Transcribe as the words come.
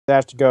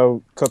have to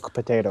go cook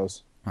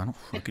potatoes. I don't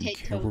fucking care.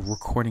 Potatoes. We're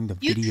recording the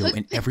You video cook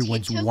and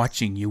everyone's potatoes?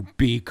 watching you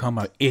become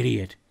an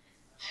idiot.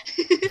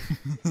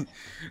 Okay.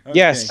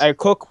 Yes, I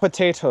cook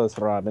potatoes,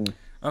 Robin.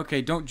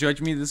 Okay, don't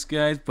judge me, this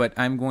guys, but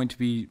I'm going to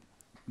be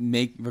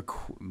making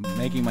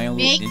my own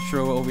little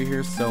intro over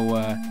here. So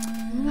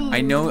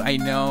I know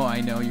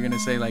you're gonna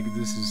say like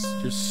this is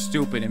just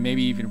stupid and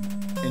maybe even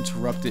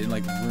interrupt it and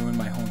like ruin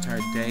my whole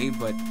entire day,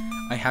 but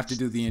I have to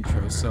do the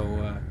intro.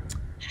 So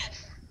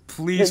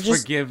please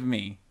forgive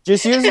me.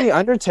 Just use the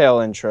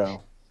Undertale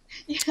intro.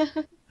 Yeah.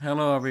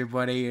 Hello,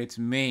 everybody. It's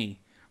me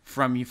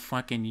from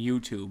fucking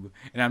YouTube,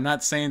 and I'm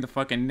not saying the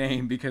fucking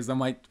name because I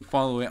might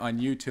follow it on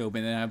YouTube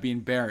and then I'd be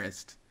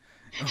embarrassed.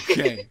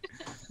 Okay,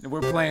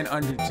 we're playing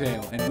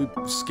Undertale, and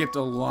we skipped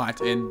a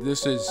lot, and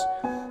this is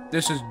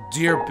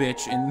deer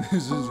bitch, and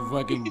this is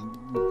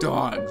fucking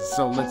dogs.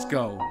 So let's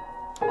go.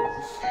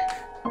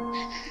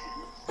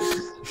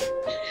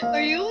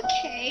 Are you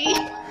okay?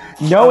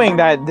 Knowing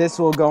that this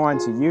will go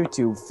onto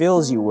YouTube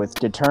fills you with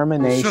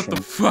determination. Shut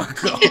the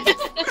fuck up.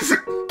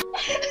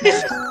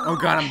 Oh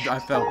god, I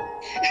fell.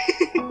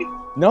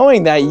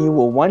 Knowing that you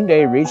will one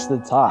day reach the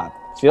top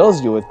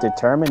fills you with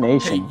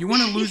determination. Hey, you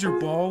want to lose your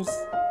balls?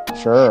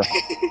 Sure.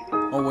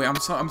 Oh wait,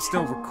 I'm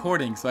still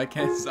recording, so I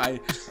can't. I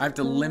have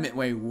to limit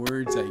my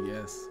words, I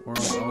guess, or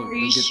else I'll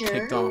get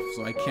kicked off.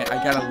 So I can't.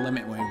 I gotta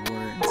limit my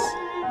words.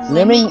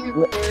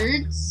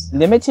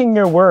 Limiting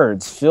your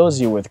words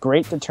fills you with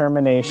great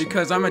determination.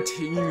 Because I'm a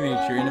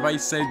teenager, and if I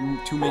said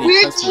too many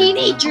We're cuss words,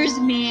 teenagers,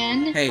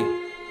 man. Hey,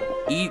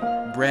 eat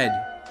bread.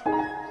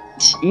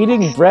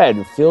 Eating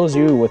bread fills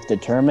you with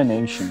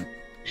determination.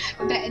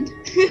 Bed.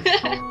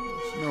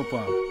 Snow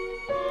pop.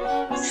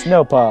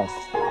 Snow puff.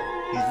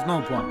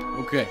 Snow pop.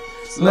 Okay,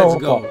 Snow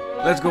let's go.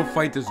 pop. Let's go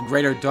fight this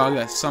greater dog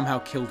that somehow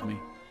killed me.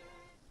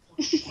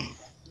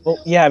 Well,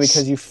 yeah,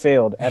 because you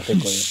failed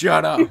epically.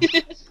 Shut up.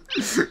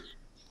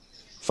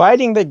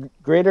 Fighting the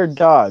greater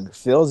dog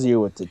fills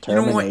you with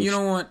determination. You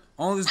know what?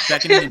 All this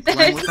beckoning and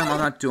playing with him, I'm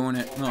not doing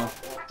it. No. You know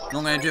what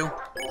I'm gonna do?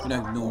 I'm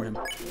gonna ignore him.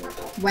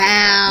 Wow.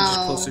 I'm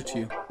just closer to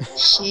you.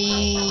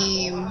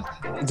 Shame.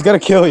 It's gonna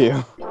kill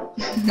you.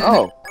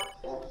 Oh.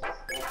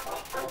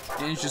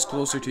 An inch just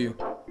closer to you.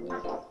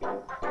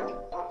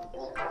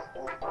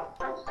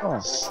 Oh.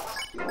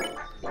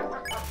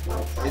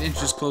 An inch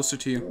just closer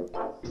to you.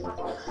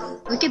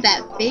 Look at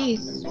that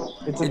face.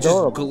 It's Just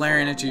adorable.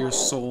 glaring into your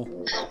soul.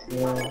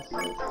 Yeah.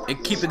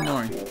 Keep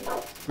ignoring.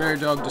 Greater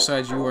dog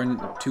decides you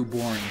are too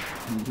boring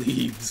and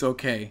leaves.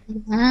 Okay.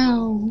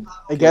 Wow.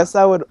 I guess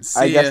that would.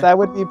 See I guess ya. that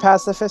would be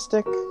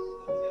pacifistic.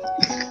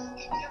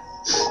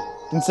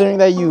 Considering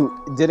that you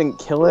didn't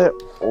kill it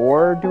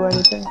or do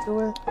anything to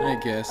it. I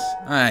guess.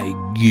 I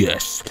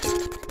guess.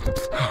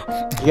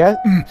 Yeah.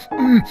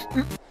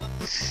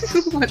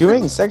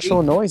 Doing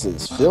sexual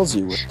noises fills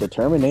you with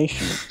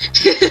determination.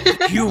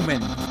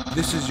 Human,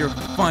 this is your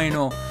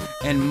final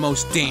and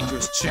most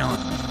dangerous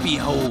challenge.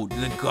 Behold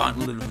the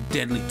gauntlet of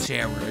deadly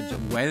terror.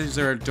 Why is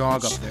there a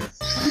dog up there?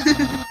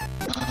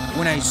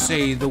 When I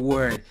say the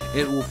word,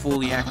 it will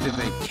fully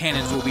activate.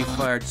 Cannons will be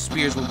fired,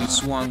 spears will be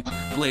swung,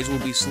 blades will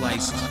be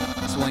sliced.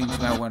 Swing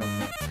to one of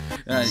them.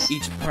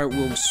 Each part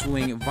will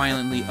swing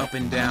violently up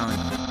and down.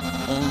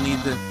 Only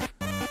the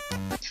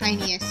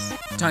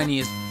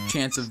tiniest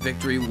chance of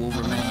victory will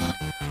remain.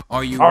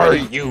 Are you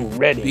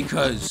ready?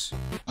 Because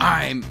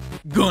I'm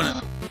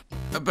gonna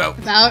about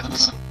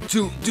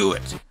to do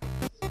it.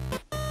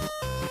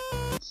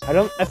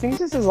 I think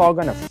this is all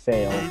gonna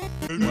fail.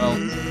 Well,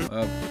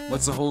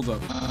 what's the hold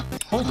up?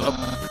 Hold up?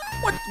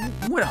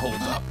 What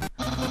hold up?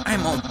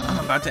 I'm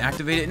about to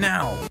activate it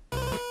now.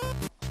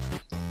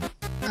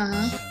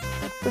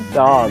 The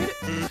dog.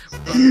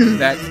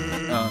 That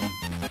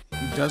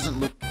doesn't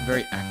look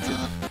very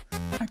activated.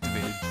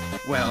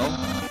 Well,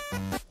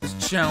 this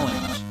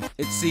challenge,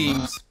 it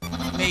seems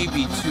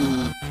maybe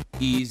too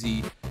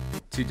easy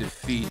to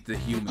defeat the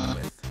human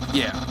with.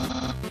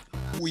 Yeah,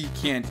 we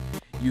can't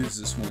use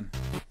this one.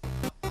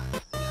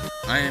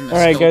 I am. All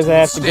right, guys, I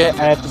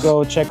have to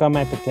go check on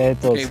my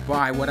potatoes. Okay,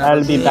 bye. Whatever.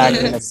 I'll be back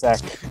in a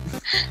sec.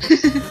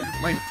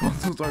 My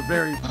puzzles are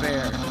very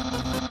fair,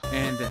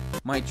 and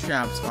my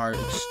traps are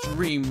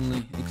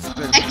extremely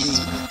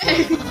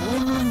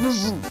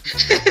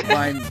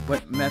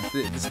but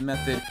this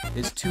method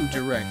is too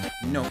direct.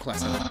 No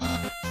class at all.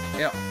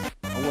 Yeah,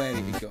 away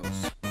it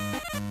goes.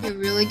 You're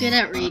really good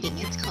at reading.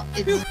 It's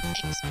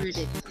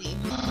expertly.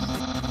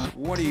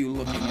 What are you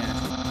looking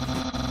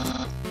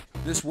at?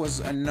 This was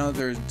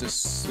another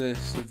victory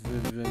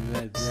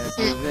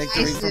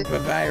for the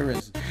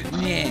virus.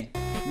 Yeah.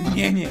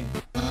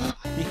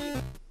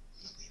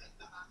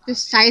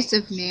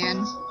 Decisive,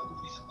 man.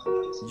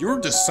 You're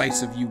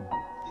decisive, you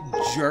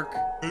jerk.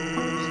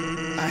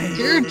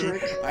 You're a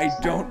jerk. I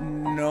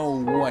don't know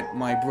what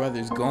my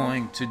brother's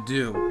going to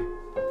do.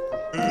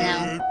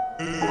 Now.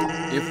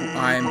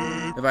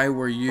 If I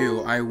were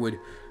you, I would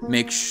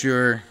make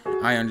sure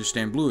I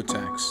understand blue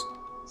attacks.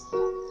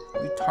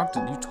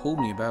 You told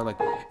me about, like,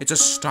 it's a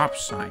stop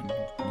sign.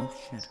 Oh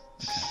shit.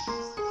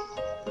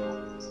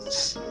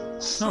 Okay.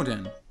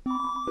 Snowden.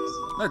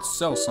 Let's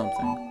sell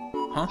something.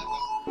 Huh?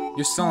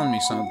 You're selling me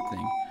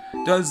something.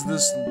 Does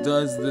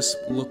this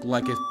look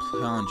like a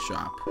pawn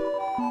shop?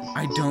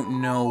 I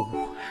don't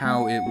know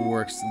how it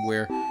works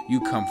where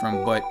you come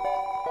from, but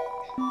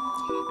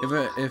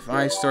if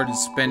I started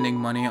spending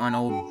money on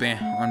old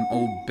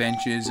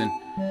benches and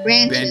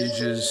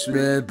bandages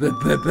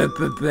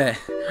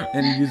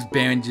and use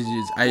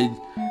bandages, I'd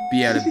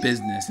be out of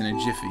business in a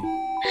jiffy.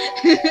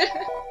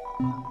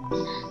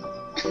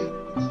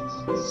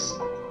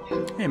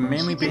 Hey,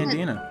 manly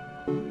bandana.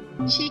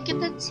 You should get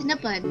that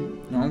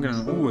cinnabon. No, I'm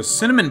gonna. Ooh, a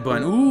cinnamon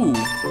bun. Ooh.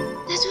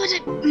 That's what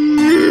it.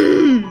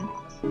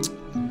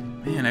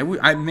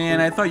 Man,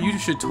 I thought you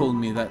should told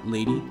me that,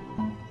 lady.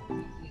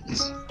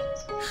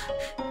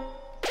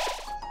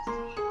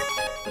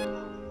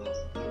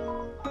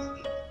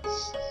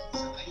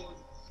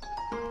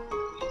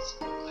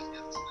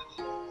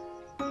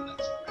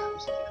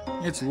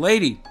 It's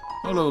lady.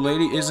 Hello,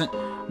 lady. Isn't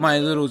my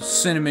little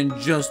cinnamon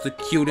just the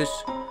cutest?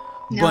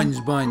 No.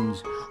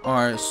 Buns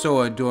are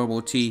so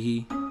adorable,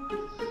 teehee.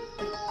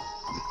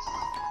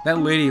 That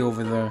lady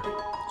over there,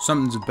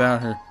 something's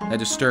about her that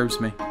disturbs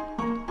me.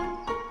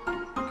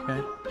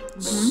 Okay.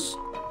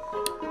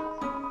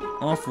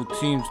 Awful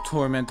teams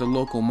torment the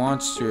local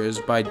monsters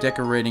by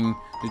decorating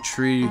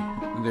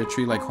their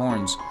tree like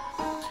horns.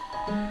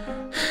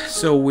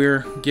 So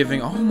we're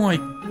giving. Oh my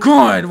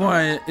God!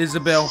 Why,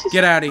 Isabel?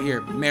 Get out of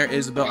here, Mayor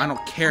Isabel. I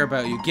don't care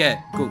about you.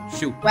 Go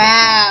shoot.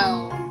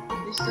 Wow.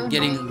 You're so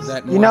Getting nice.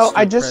 that. You know,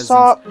 I just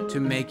saw. To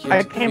make you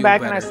I came feel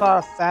back better. and I saw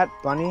a fat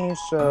bunny.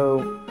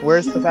 So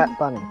where's the fat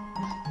bunny?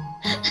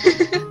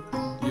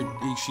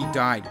 She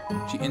died.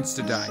 She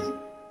insta died.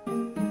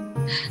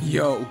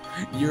 Yo,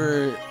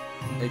 you're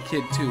a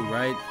kid too,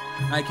 right?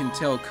 I can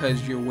tell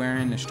cause you're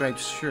wearing a striped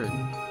shirt.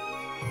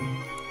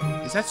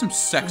 Is that some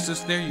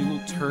sexist there, you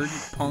little turd,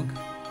 you punk?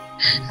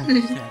 I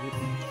didn't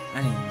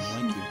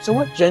even like you. So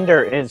what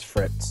gender is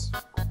Fritz?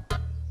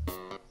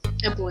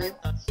 A boy.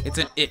 It's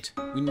an it.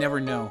 We never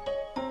know.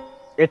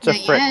 It's a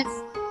Not Fritz.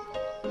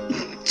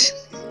 yet.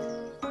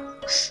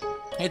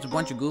 Hey, it's a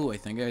bunch of glue, I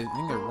think. I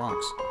think they're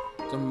rocks.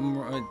 So,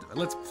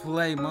 let's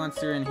play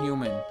monster and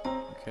human.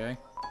 Okay?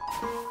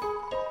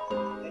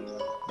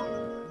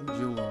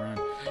 Jewel around.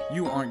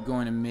 You aren't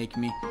going to make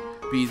me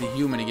be the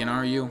human again,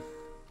 are you?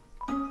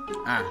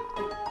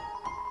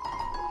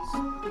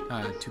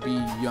 To be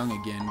young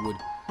again would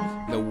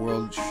the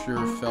world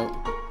sure felt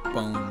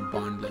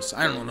bondless.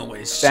 I don't know what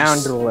it's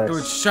Boundless.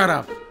 Dude, shut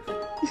up.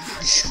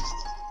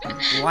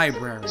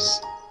 Library.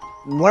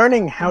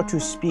 Learning how to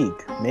speak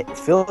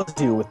fills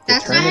you with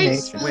That's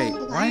determination. nice.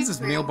 Wait, why is this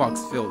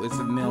mailbox filled? It's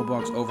a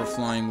mailbox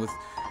overflowing with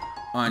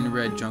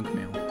unread junk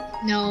mail.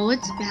 No,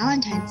 it's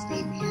Valentine's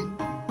Day, man.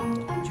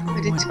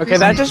 But it's Okay,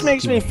 that just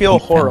makes me feel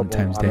horrible.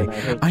 Valentine's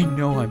Day. I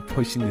know I'm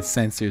pushing the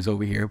censors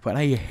over here, but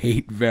I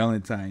hate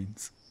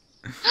Valentine's.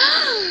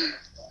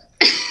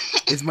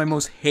 It's my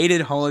most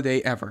hated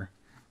holiday ever.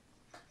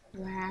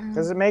 Wow.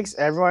 Because it makes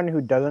everyone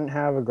who doesn't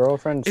have a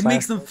girlfriend. It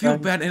makes them feel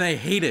girlfriend- bad, and I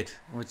hate it.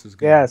 Which is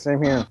good. Yeah,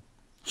 same here.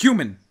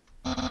 Human.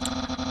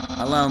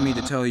 Allow me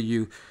to tell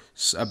you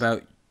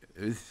about.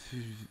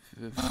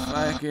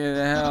 Fucking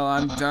hell!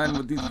 I'm done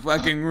with these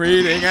fucking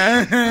reading.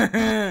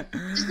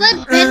 Just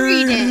let Ben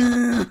read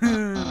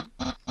it.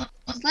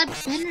 Just let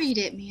Ben read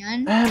it,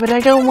 man. But I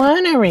don't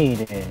want to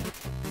read it.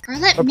 Or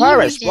let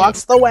Papyrus me read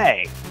blocks the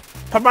way.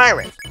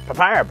 Papyrus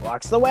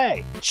blocks the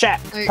way. Check.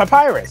 Flirt.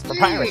 Papyrus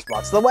Flirt.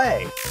 blocks the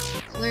way. it.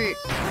 Flirt.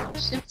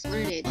 Should have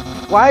flirted.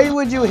 Why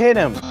would you hit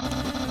him?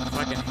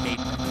 Fucking hate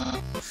them.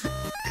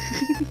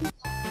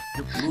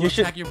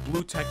 Your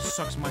blue tech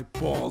sucks my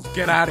balls.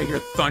 Get out of here,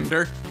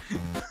 Thunder.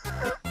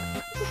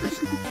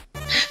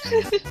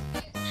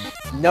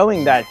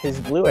 Knowing that his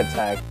blue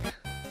attack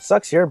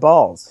sucks your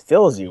balls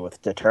fills you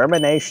with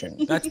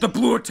determination. That's the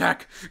blue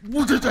attack.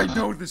 What did I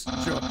know this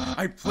joke?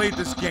 I played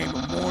this game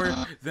more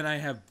than I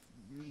have.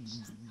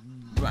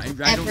 I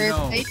don't Ever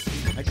know. played?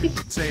 I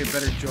could say a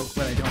better joke,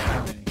 but I don't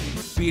have any.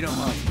 Beat 'em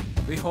up.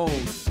 Behold.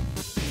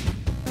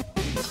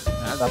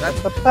 That's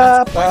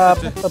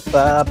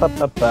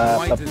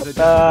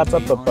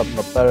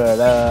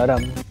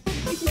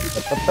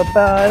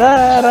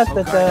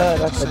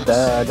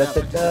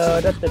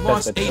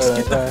Lost Ace,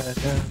 get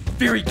the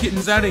fairy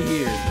kittens out of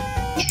here.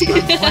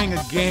 I'm playing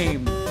a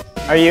game.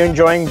 Are you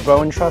enjoying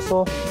Bone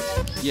Trussle?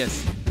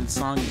 Yes, the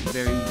song is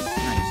very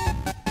nice.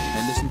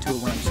 I listen to it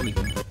when I'm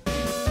sleeping.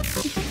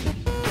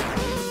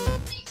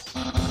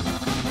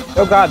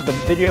 Oh god, the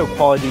video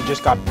quality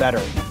just got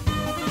better.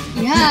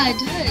 Yeah, it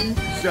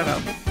does. Shut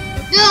up. No!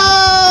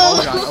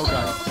 Oh god, oh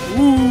god.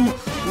 Ooh,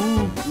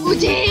 ooh, Oh,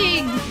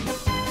 dang!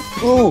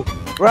 Ooh,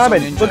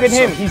 Robin, Ninja, look at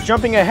him. so- He's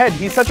jumping ahead.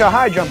 He's such a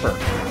high jumper.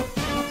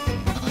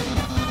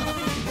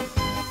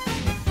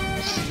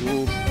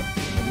 ooh,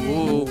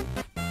 ooh,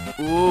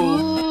 ooh,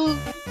 Ooh.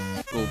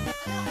 ooh.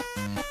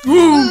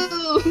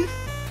 Ooh. Ooh.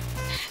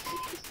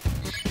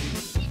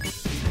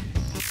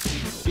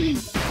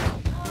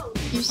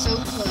 You're so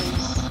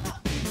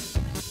close.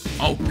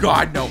 Oh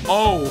god, no.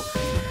 Oh,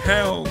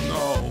 hell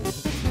no.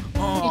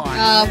 Oh, Good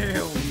job.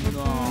 hell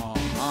no.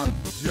 I'm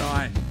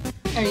done.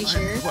 Are you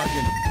sure? I'm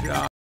fucking